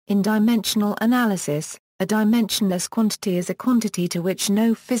In dimensional analysis, a dimensionless quantity is a quantity to which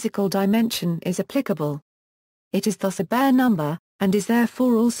no physical dimension is applicable. It is thus a bare number, and is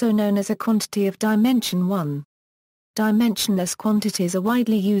therefore also known as a quantity of dimension 1. Dimensionless quantities are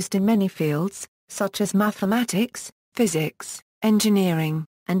widely used in many fields, such as mathematics, physics, engineering,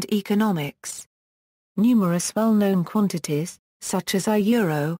 and economics. Numerous well-known quantities, such as I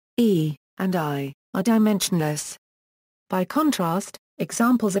euro, E, and I, are dimensionless. By contrast,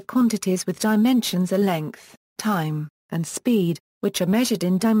 examples of quantities with dimensions are length, time, and speed, which are measured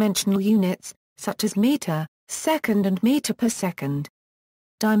in dimensional units, such as meter, second and meter per second.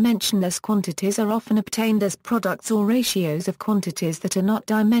 Dimensionless quantities are often obtained as products or ratios of quantities that are not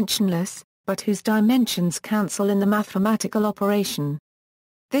dimensionless, but whose dimensions cancel in the mathematical operation.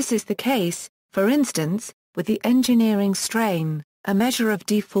 This is the case, for instance, with the engineering strain, a measure of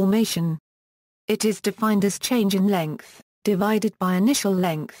deformation. It is defined as change in length, divided by initial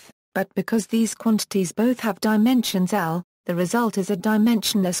length, but because these quantities both have dimensions L, the result is a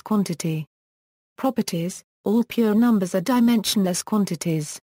dimensionless quantity. Properties: all pure numbers are dimensionless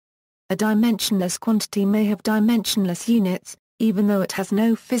quantities. A dimensionless quantity may have dimensionless units, even though it has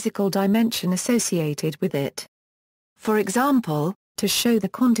no physical dimension associated with it. For example, to show the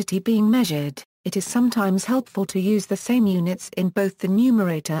quantity being measured, it is sometimes helpful to use the same units in both the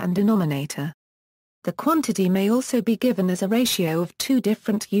numerator and denominator. The quantity may also be given as a ratio of two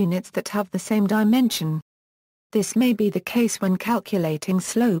different units that have the same dimension. This may be the case when calculating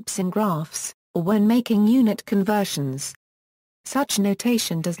slopes in graphs, or when making unit conversions. Such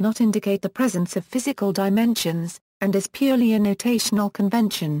notation does not indicate the presence of physical dimensions, and is purely a notational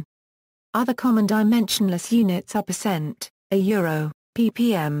convention. Other common dimensionless units are percent, a euro,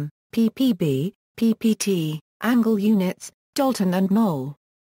 ppm, ppb, ppt, angle units, Dalton and mole.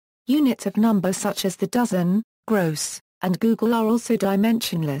 Units of number such as the dozen, gross, and Google are also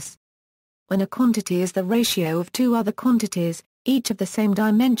dimensionless. When a quantity is the ratio of two other quantities, each of the same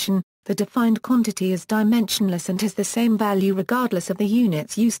dimension, the defined quantity is dimensionless and has the same value regardless of the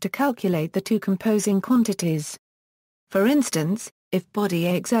units used to calculate the two composing quantities. For instance, if body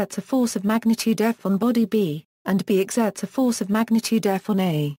A exerts a force of magnitude F on body B, and B exerts a force of magnitude F on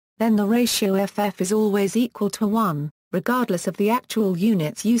A, then the ratio FF is always equal to 1, regardless of the actual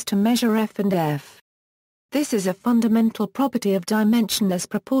units used to measure F and F. This is a fundamental property of dimensionless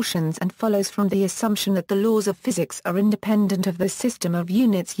proportions and follows from the assumption that the laws of physics are independent of the system of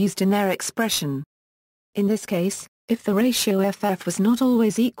units used in their expression. In this case, if the ratio FF was not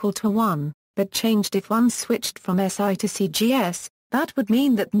always equal to 1, but changed if one switched from SI to CGS, that would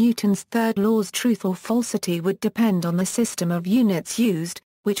mean that Newton's third law's truth or falsity would depend on the system of units used,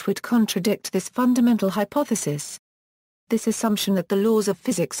 which would contradict this fundamental hypothesis. This assumption that the laws of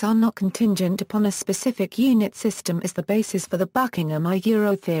physics are not contingent upon a specific unit system is the basis for the Buckingham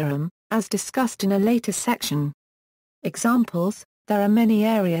I-Euro theorem, as discussed in a later section. Examples: there are many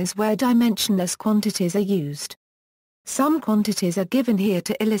areas where dimensionless quantities are used. Some quantities are given here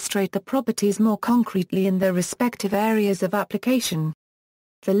to illustrate the properties more concretely in their respective areas of application.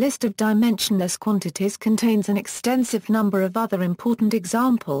 The list of dimensionless quantities contains an extensive number of other important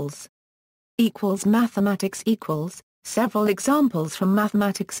examples. Mathematics equals. Several examples from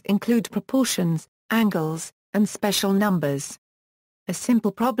mathematics include proportions, angles, and special numbers. A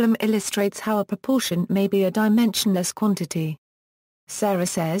simple problem illustrates how a proportion may be a dimensionless quantity. Sarah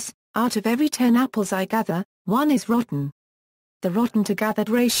says, out of every 10 apples I gather, 1 is rotten. The rotten to gathered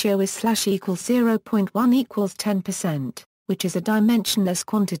ratio is /0.1 equals 10%, which is a dimensionless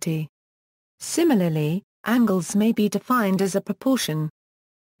quantity. Similarly, angles may be defined as a proportion.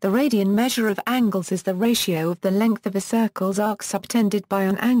 The radian measure of angles is the ratio of the length of a circle's arc subtended by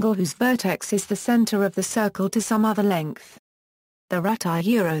an angle whose vertex is the center of the circle to some other length. The rat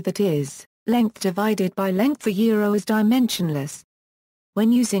I-euro, that is, length divided by length for euro, is dimensionless.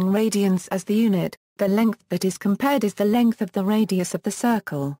 When using radians as the unit, the length that is compared is the length of the radius of the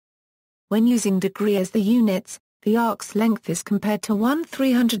circle. When using degree as the units, the arc's length is compared to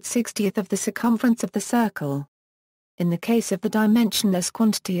 1/360th of the circumference of the circle. In the case of the dimensionless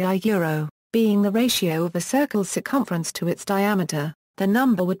quantity I-euro, being the ratio of a circle's circumference to its diameter, the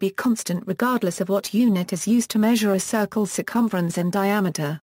number would be constant regardless of what unit is used to measure a circle's circumference and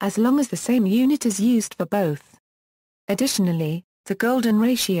diameter, as long as the same unit is used for both. Additionally, the golden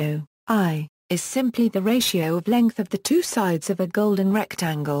ratio, I, is simply the ratio of length of the two sides of a golden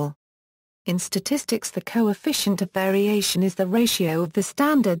rectangle. In statistics, the coefficient of variation is the ratio of the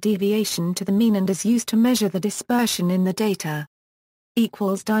standard deviation to the mean and is used to measure the dispersion in the data.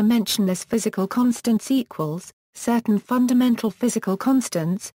 Dimensionless physical constants equals certain fundamental physical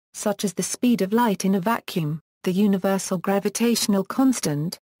constants, such as the speed of light in a vacuum, the universal gravitational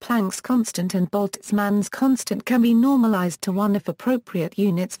constant, Planck's constant and Boltzmann's constant can be normalized to 1 if appropriate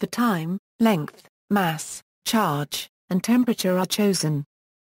units for time, length, mass, charge, and temperature are chosen.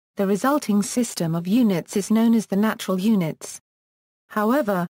 The resulting system of units is known as the natural units.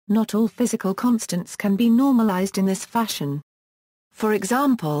 However, not all physical constants can be normalized in this fashion. For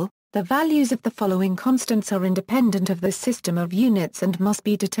example, the values of the following constants are independent of the system of units and must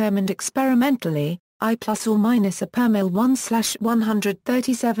be determined experimentally: I plus or minus a per mil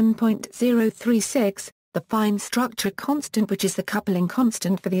 1/137.036, the fine structure constant which is the coupling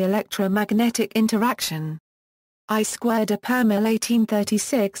constant for the electromagnetic interaction. I squared a per mil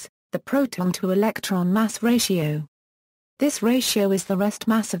 1836, the proton to electron mass ratio. This ratio is the rest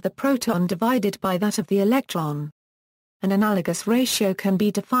mass of the proton divided by that of the electron. An analogous ratio can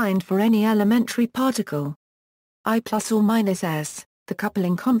be defined for any elementary particle. I plus or minus S, the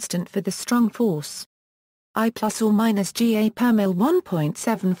coupling constant for the strong force. I plus or minus Ga per mil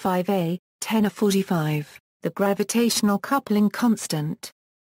 1.75 A, 10^45, the gravitational coupling constant.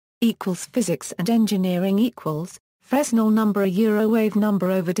 Equals physics and engineering equals, Fresnel number a wave number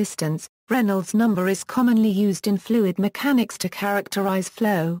over distance. Reynolds number is commonly used in fluid mechanics to characterize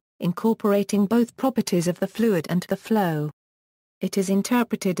flow, incorporating both properties of the fluid and the flow. It is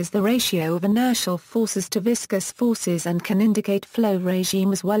interpreted as the ratio of inertial forces to viscous forces and can indicate flow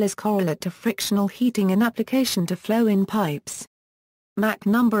regime as well as correlate to frictional heating in application to flow in pipes. Mach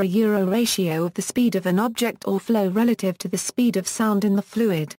number a ratio of the speed of an object or flow relative to the speed of sound in the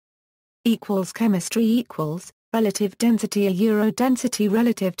fluid. Equals chemistry equals, relative density a density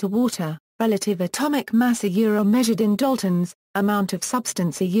relative to water, relative atomic mass a measured in daltons, amount of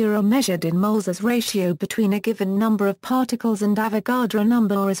substance a measured in moles as ratio between a given number of particles and Avogadro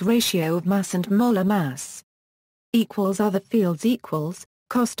number or as ratio of mass and molar mass. Equals other fields equals,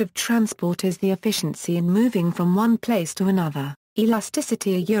 cost of transport is the efficiency in moving from one place to another.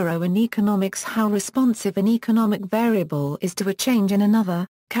 Elasticity a in economics how responsive an economic variable is to a change in another.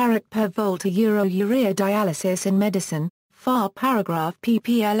 Carat per volt a urea dialysis in medicine, FAR paragraph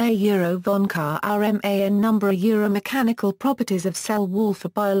ppl a von Car RMAN number a mechanical properties of cell wall for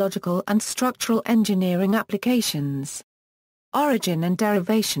biological and structural engineering applications. Origin and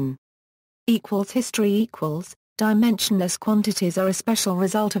derivation. History equals, dimensionless quantities are a special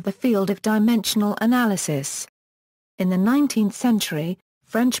result of the field of dimensional analysis. In the 19th century,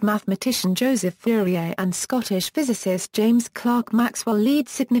 French mathematician Joseph Fourier and Scottish physicist James Clerk Maxwell lead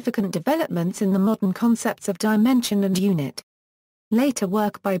significant developments in the modern concepts of dimension and unit. Later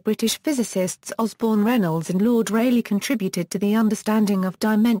work by British physicists Osborne Reynolds and Lord Rayleigh contributed to the understanding of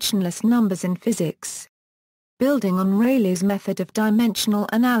dimensionless numbers in physics. Building on Rayleigh's method of dimensional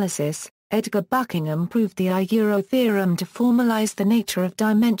analysis, Edgar Buckingham proved the I-theorem to formalize the nature of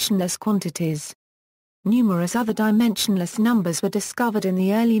dimensionless quantities. Numerous other dimensionless numbers were discovered in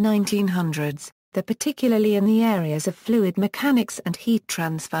the early 1900s, particularly in the areas of fluid mechanics and heat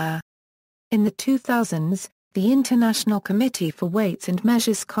transfer. In the 2000s, the International Committee for Weights and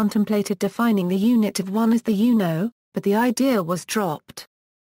Measures contemplated defining the unit of 1 as the but the idea was dropped.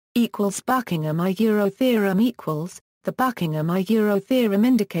 Buckingham I-theorem equals, the Buckingham I-theorem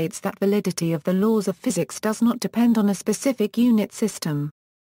indicates that validity of the laws of physics does not depend on a specific unit system.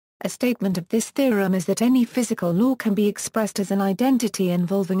 A statement of this theorem is that any physical law can be expressed as an identity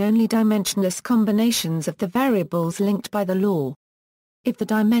involving only dimensionless combinations of the variables linked by the law. If the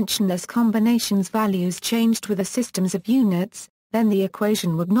dimensionless combinations' values changed with the systems of units, then the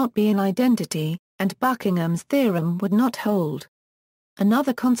equation would not be an identity, and Buckingham's theorem would not hold.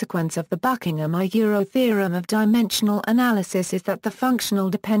 Another consequence of the Buckingham I-theorem of dimensional analysis is that the functional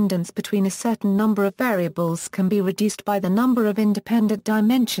dependence between a certain number of variables can be reduced by the number of independent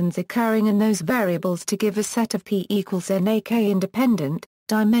dimensions occurring in those variables to give a set of P equals NAK independent,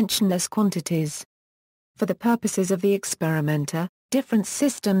 dimensionless quantities. For the purposes of the experimenter, different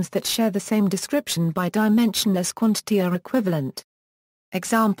systems that share the same description by dimensionless quantity are equivalent.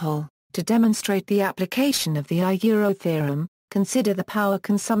 Example, to demonstrate the application of the I-theorem, consider the power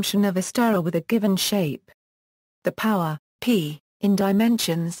consumption of a stirrer with a given shape. The power, P, in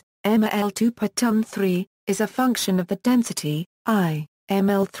dimensions, ml2 per ton 3, is a function of the density, I,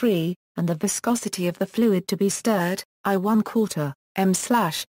 ml3, and the viscosity of the fluid to be stirred, I1/4,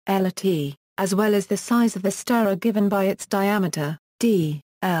 m/L at E, as well as the size of the stirrer given by its diameter, d,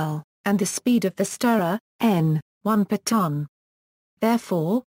 L, and the speed of the stirrer, n, 1 per ton.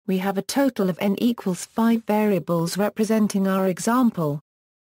 Therefore, we have a total of n equals 5 variables representing our example.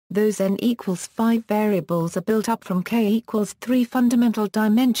 Those n equals 5 variables are built up from k equals 3 fundamental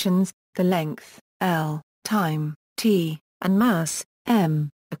dimensions, the length, L, time, t, and mass, m.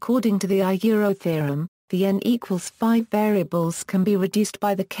 According to the I-theorem, the n equals 5 variables can be reduced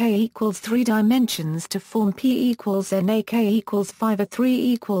by the k equals 3 dimensions to form p equals n. A k equals 5 or 3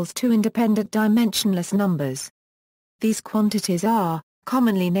 equals 2 independent dimensionless numbers. These quantities are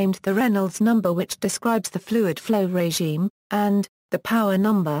commonly named the Reynolds number, which describes the fluid flow regime, and the power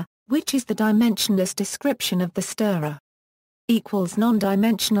number, which is the dimensionless description of the stirrer. Equals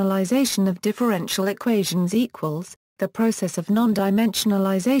non-dimensionalization of differential equations equals. The process of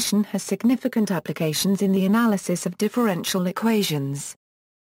non-dimensionalization has significant applications in the analysis of differential equations.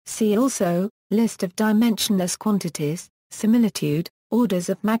 See also, list of dimensionless quantities, similitude, orders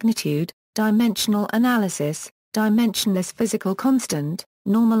of magnitude, dimensional analysis, dimensionless physical constant,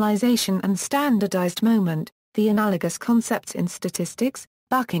 normalization and standardized moment, the analogous concepts in statistics,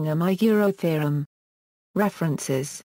 Buckingham I theorem. References